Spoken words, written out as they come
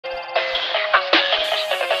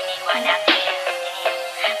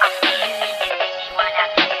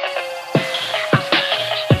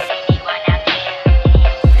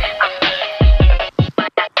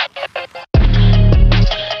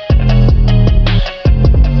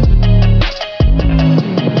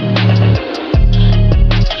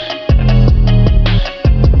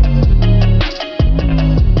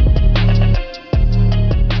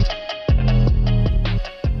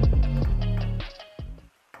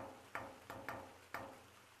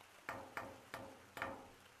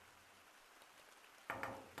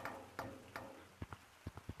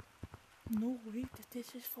No way that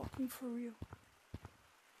this is fucking for real.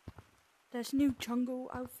 There's new jungle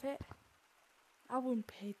outfit. I wouldn't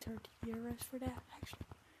pay 30 euros for that, actually.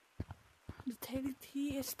 The Taily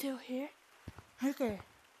T is still here. Okay.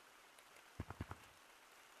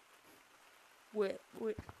 Wait.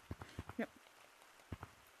 No.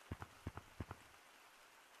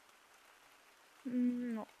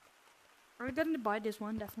 No. I'm gonna buy this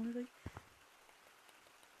one, definitely.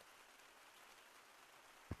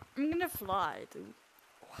 I'm gonna fly to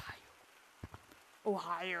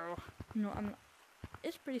Ohio. No, I'm not.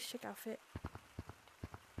 It's a pretty sick outfit.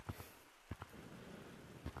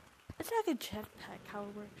 It's like a jetpack, how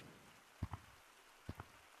it works.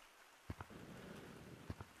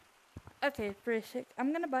 Okay, it's pretty sick.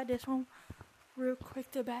 I'm gonna buy this one real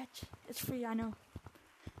quick to batch. It's free, I know.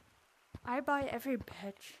 I buy every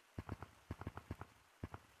batch.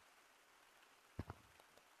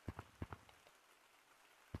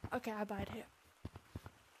 Okay, I bought it.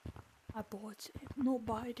 I bought it. No,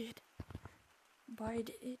 bought it. Bought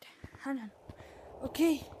it. Hang on.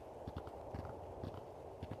 Okay.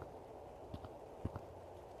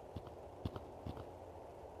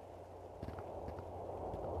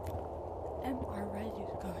 Am I ready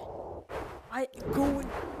to go? I'm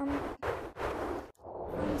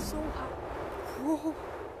so hot. Whoa.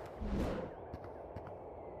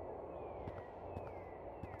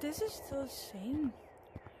 This is the same.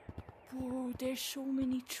 Whoa, there's so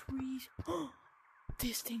many trees.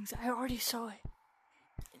 These things, I already saw it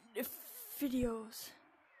in the videos.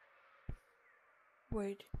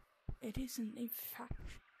 Wait, it isn't a fact.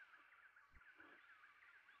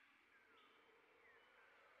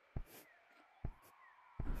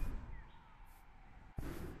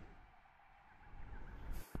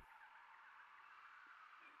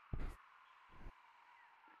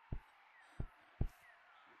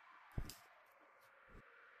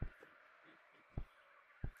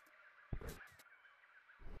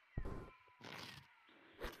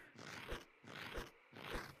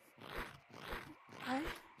 I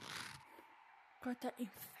got that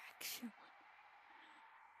infection.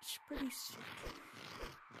 It's pretty sick.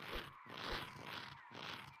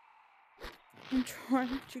 I'm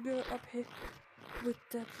trying to go up here with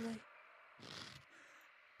that blade,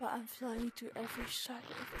 but I'm flying to every side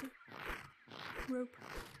of the rope.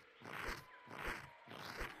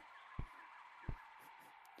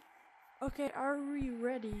 Okay, are we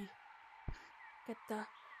ready? Get the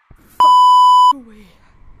away.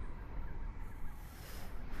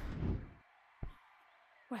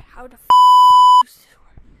 Wait, how the does this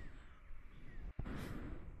work?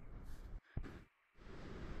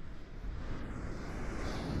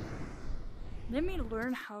 Let me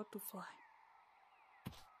learn how to fly.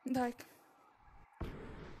 Like,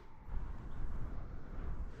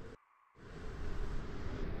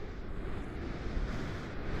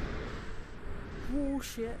 oh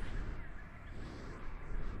shit.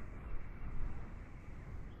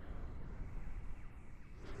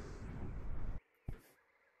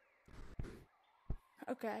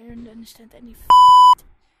 Okay, I don't understand any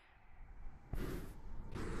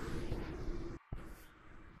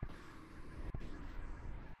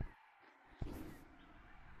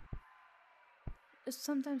It's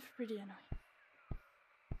sometimes pretty annoying.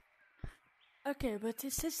 Okay, but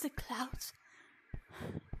this is the clouds.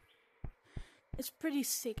 It's pretty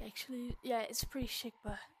sick, actually. Yeah, it's pretty sick,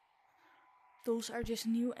 but those are just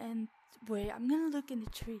new. And wait, I'm gonna look in the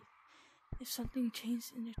tree if something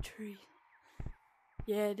changed in the tree.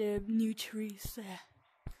 Yeah, the new trees there.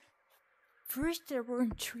 First there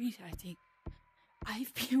weren't trees, I think.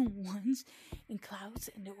 I've been once in clouds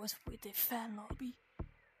and it was with the fan lobby.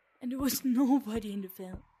 And there was nobody in the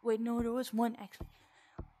fan. Wait, no, there was one actually.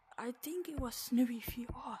 I think it was Snowy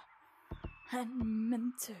VR. And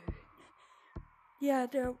Mentor. Yeah,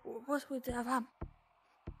 there was with the van.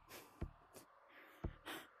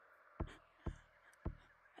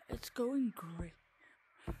 It's going great.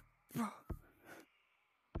 Bro.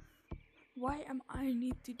 Why am I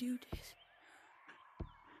need to do this?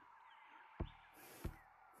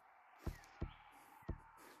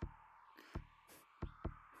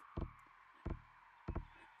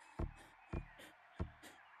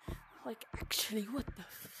 Like, actually, what the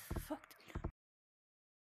fuck?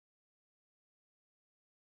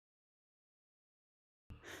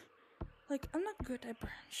 Like, I'm not good at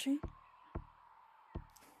branching.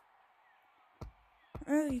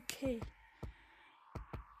 Okay.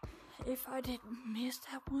 If I did miss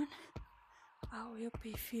that one, I will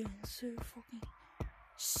be feeling so fucking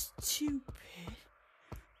stupid.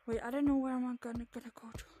 Wait, I don't know where I'm gonna go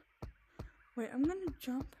to. Wait, I'm gonna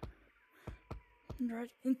jump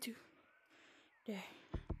right into there.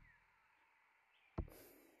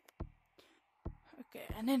 Okay,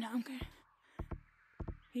 and then I'm gonna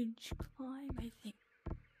hinge climb, I think.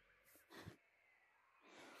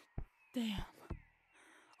 Damn.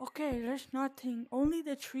 Okay, there's nothing. Only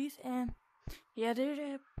the trees and yeah,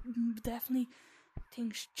 there definitely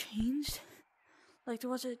things changed. Like there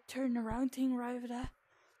was a turnaround thing right over that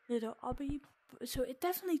little obby, so it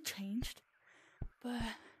definitely changed. But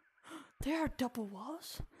there are double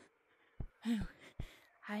walls. Oh,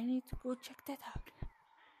 I need to go check that out.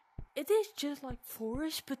 It is just like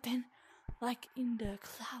forest, but then like in the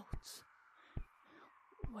clouds.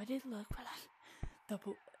 What it look like?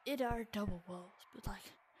 Double. It are double walls, but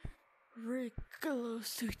like really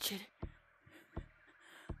close to each other.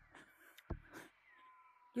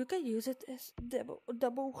 You can use it as double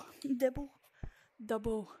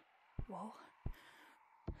wall.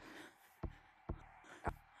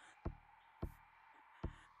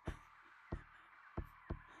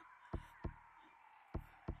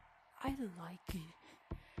 I like it.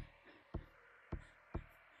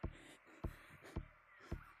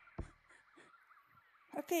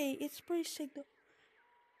 Okay, it's pretty sick though.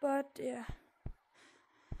 But yeah,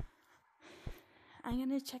 I'm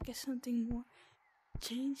gonna check if something more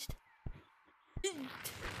changed.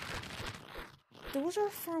 Those are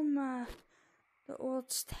from the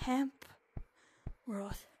old stamp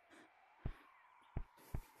world.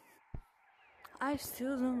 I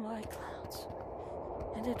still don't like clouds,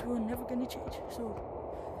 and it will never gonna change. So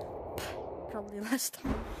probably last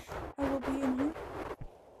time I will be in here.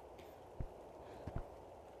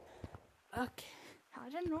 Okay, I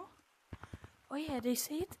don't know. Oh yeah, they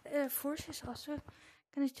say force is also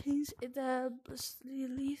gonna change. The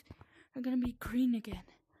leaves are gonna be green again,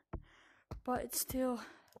 but it's still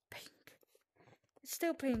pink. It's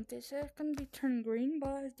still pink. It's gonna be turned green,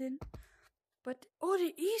 but it didn't. But oh,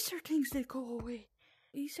 the Easter things did go away.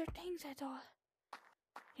 Easter things, I thought.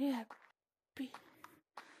 Yeah,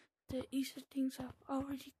 the Easter things have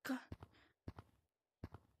already gone.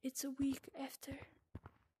 It's a week after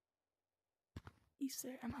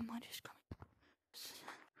Easter, and my mother's coming.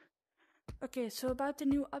 Okay, so about the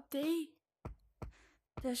new update,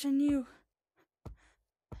 there's a new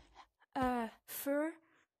fur.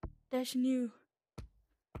 There's a new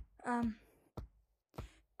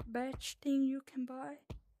badge thing you can buy.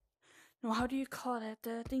 No, how do you call that?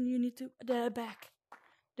 The thing you need to the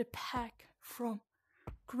pack from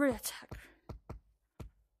Grid Attack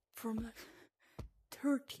from like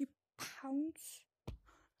 30 pounds.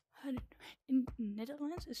 In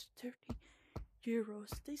Netherlands it's 30 euros.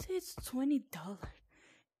 They say it's $20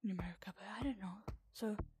 in America, but I don't know.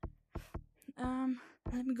 So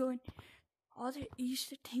let me go in. All the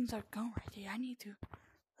Easter things are gone right here. I need to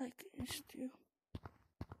just do.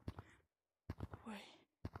 Wait,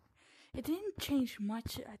 it didn't change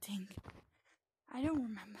much. I think I don't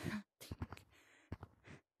remember.